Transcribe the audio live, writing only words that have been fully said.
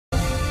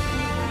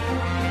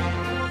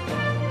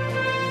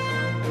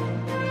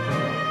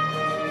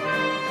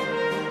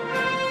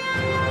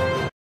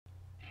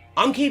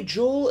I'm Cape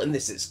Joel, and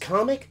this is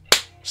Comic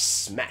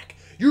Smack,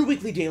 your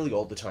weekly, daily,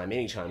 all the time,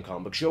 anytime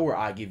comic show where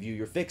I give you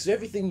your fix of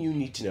everything you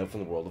need to know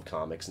from the world of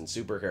comics and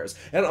superheroes.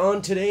 And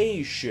on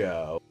today's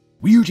show,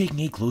 we are taking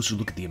a closer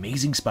look at the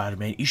Amazing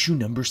Spider-Man issue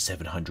number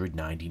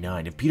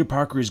 799. If Peter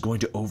Parker is going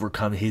to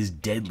overcome his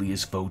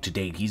deadliest foe to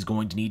date, he's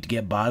going to need to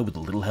get by with a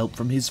little help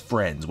from his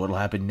friends. What'll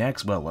happen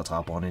next? Well, let's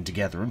hop on in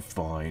together and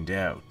find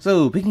out.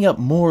 So, picking up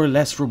more or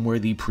less from where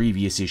the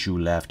previous issue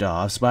left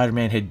off,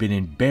 Spider-Man had been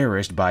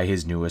embarrassed by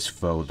his newest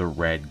foe, the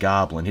Red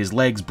Goblin. His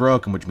leg's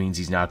broken, which means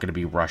he's not going to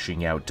be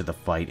rushing out to the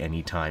fight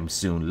anytime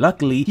soon.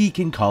 Luckily, he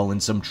can call in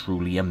some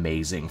truly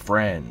amazing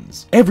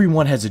friends.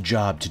 Everyone has a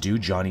job to do.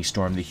 Johnny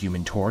Storm the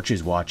Human Torch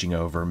is watching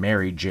over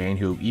Mary Jane,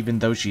 who, even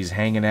though she's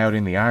hanging out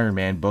in the Iron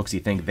Man books, you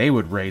think they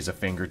would raise a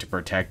finger to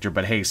protect her,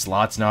 but hey,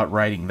 Slott's not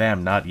writing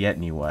them, not yet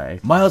anyway.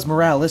 Miles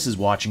Morales is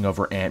watching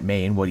over Aunt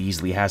May in what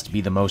easily has to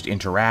be the most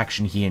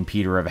interaction he and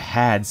Peter have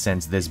had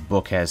since this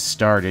book has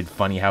started.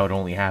 Funny how it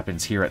only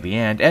happens here at the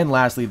end. And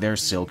lastly,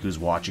 there's Silk, who's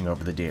watching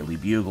over the Daily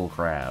Bugle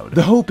crowd.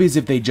 The hope is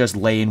if they just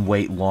lay in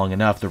wait long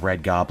enough, the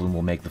Red Goblin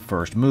will make the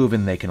first move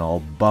and they can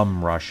all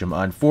bum rush him.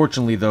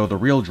 Unfortunately though, the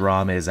real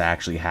drama is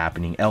actually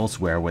happening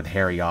elsewhere with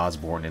Harry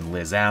Osborn and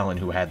Liz Allen,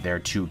 who had their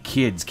two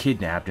kids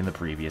kidnapped in the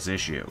previous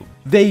issue.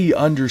 They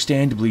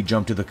understandably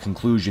jump to the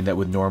conclusion that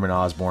with Norman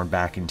Osborn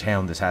back in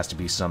town, this has to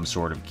be some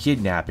sort of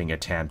kidnapping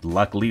attempt.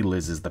 Luckily,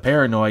 Liz is the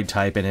paranoid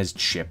type and has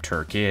chipped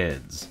her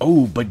kids.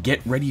 Oh, but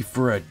get ready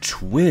for a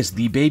twist.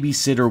 The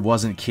babysitter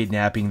wasn't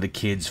kidnapping the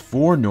kids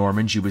for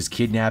Norman, she was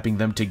kidnapping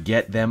them to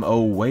get them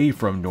away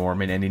from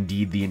Norman and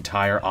indeed the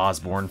entire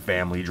Osborn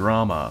family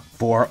drama.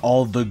 For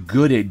all the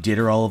good it did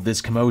her, all of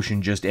this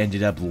commotion just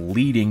ended up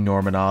leading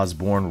Norman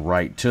Osborn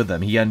right to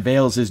them. He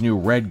unveils his new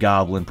Red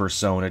Goblin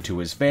persona to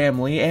his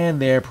family,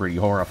 and they're pretty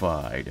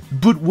horrified.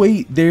 But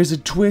wait, there's a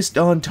twist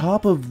on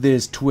top of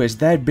this twist.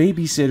 That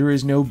babysitter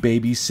is no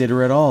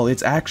babysitter at all.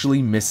 It's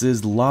actually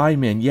Mrs.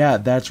 Lyman. Yeah,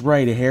 that's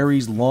right,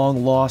 Harry's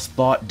long-lost,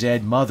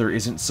 thought-dead mother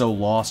isn't so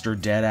lost or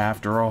dead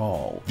after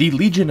all. The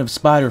Legion of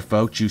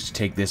Spider-Folk choose to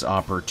take this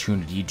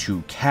opportunity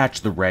to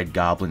catch the Red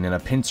Goblin in a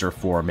pincer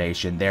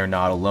formation. They're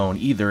not alone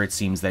either. It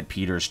seems that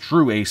Peter's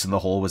true ace in the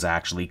hole was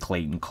actually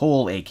Clayton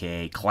Cole,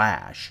 aka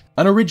Clash.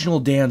 An original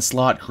Dan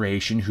Slott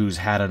creation who's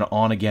had an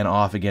on-again,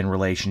 off-again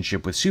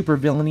relationship with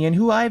supervillainy and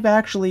who I've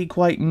actually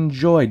quite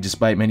enjoyed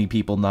despite many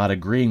people not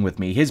agreeing with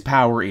me. His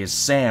power is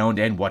sound,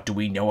 and what do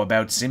we know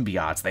about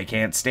symbiotes? They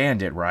can't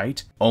stand it,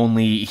 right?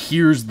 Only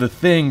here's the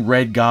thing,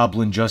 Red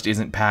Goblin just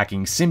isn't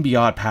packing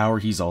symbiote power,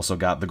 he's also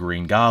got the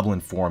Green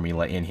Goblin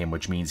formula in him,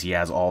 which means he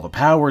has all the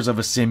powers of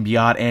a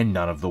symbiote and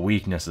none of the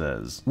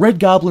weaknesses. Red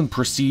Goblin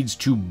proceeds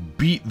to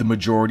beat the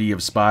majority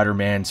of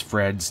Spider-Man's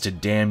friends to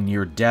damn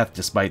near death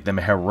despite them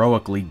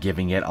heroically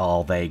giving it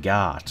all they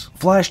got.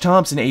 Flash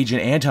Thompson,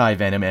 Agent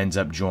Anti-Venom, ends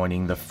up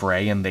joining the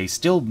fray, and they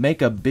still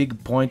make a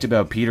big point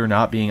about Peter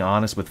not being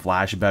honest with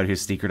Flash about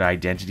his secret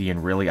identity,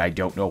 and really I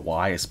don't know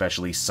why,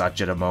 especially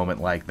such at a moment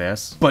like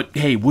this. But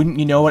hey, wouldn't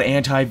you know it,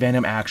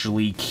 Anti-Venom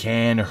actually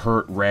can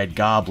hurt Red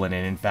Goblin,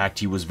 and in fact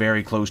he was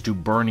very close to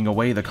burning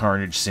away the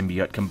Carnage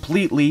symbiote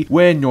completely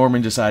when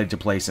Norman decided to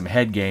play some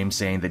head games,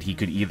 saying that he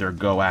could either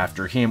go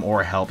after him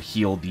or help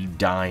heal the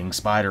dying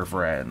Spider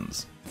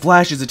friends.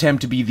 Flash's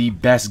attempt to be the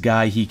best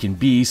guy he can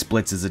be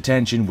splits his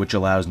attention, which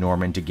allows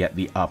Norman to get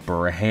the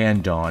upper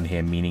hand on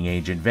him, meaning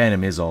Agent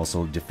Venom is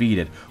also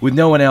defeated. With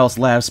no one else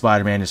left,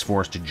 Spider-Man is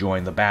forced to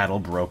join the battle,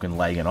 broken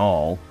leg and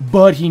all.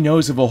 But he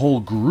knows if a whole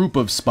group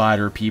of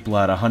Spider people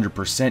at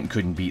 100%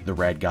 couldn't beat the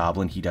Red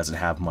Goblin, he doesn't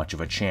have much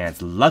of a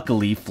chance.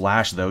 Luckily,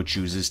 Flash, though,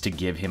 chooses to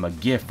give him a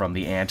gift from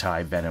the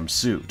Anti-Venom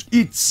suit.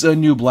 It's a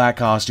new black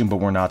costume,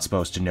 but we're not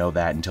supposed to know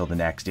that until the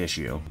next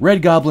issue.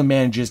 Red Goblin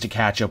manages to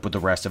catch up with the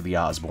rest of the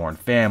Osborn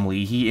family.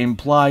 He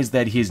implies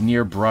that his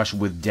near brush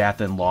with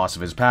death and loss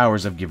of his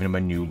powers have given him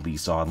a new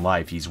lease on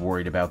life. He's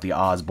worried about the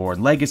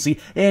Osborn legacy,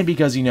 and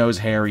because he knows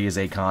Harry is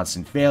a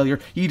constant failure,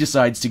 he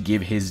decides to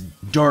give his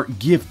dark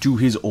gift to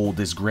his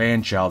oldest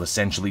grandchild,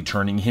 essentially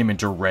turning him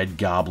into Red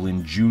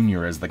Goblin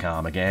Jr. as the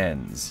comic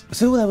ends.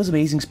 So that was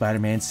Amazing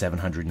Spider-Man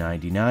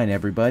 799,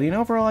 everybody, and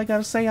overall I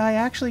gotta say I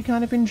actually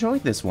kind of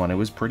enjoyed this one. It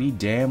was pretty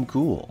damn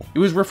cool. It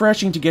was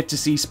refreshing to get to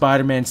see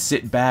Spider-Man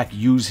sit back,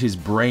 use his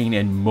brain,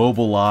 and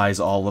mobilize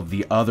all of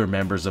the other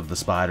members of the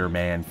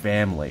Spider-Man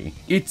family.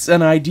 It's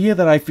an idea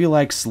that I feel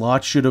like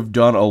Slott should have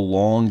done a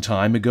long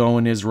time ago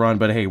in his run,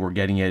 but hey, we're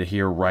getting it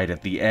here right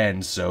at the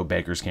end, so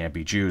beggars can't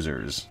be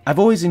choosers. I've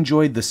always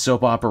enjoyed the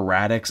soap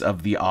operatics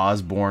of the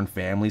Osborn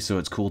family, so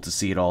it's cool to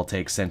see it all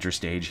take center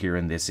stage here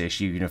in this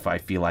issue, even if I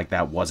feel like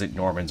that wasn't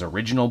Norman's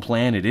original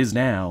plan, it is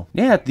now.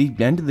 Yeah, at the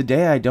end of the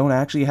day, I don't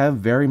actually have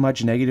very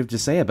much negative to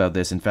say about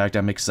this. In fact,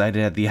 I'm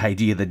excited at the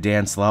idea that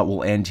Dan Slott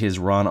will end his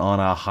run on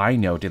a high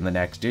note in the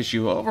next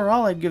issue.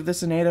 Overall, I'd give this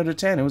this an 8 out of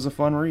 10. It was a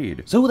fun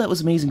read. So that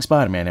was Amazing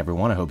Spider-Man,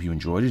 everyone. I hope you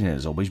enjoyed it, and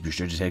as always, be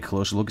sure to take a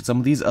closer look at some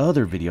of these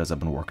other videos I've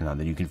been working on.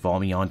 Then you can follow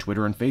me on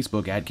Twitter and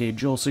Facebook at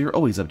CaveJoel, so you're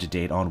always up to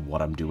date on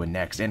what I'm doing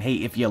next. And hey,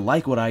 if you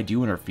like what I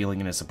do and are feeling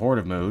in a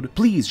supportive mood,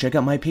 please check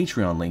out my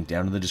Patreon link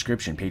down in the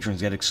description.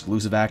 Patrons get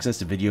exclusive access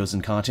to videos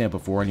and content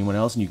before anyone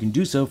else, and you can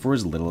do so for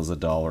as little as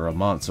 $1 a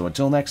month. So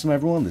until next time,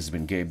 everyone, this has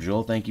been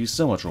CaveJoel. Thank you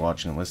so much for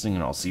watching and listening,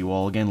 and I'll see you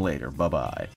all again later. Bye-bye.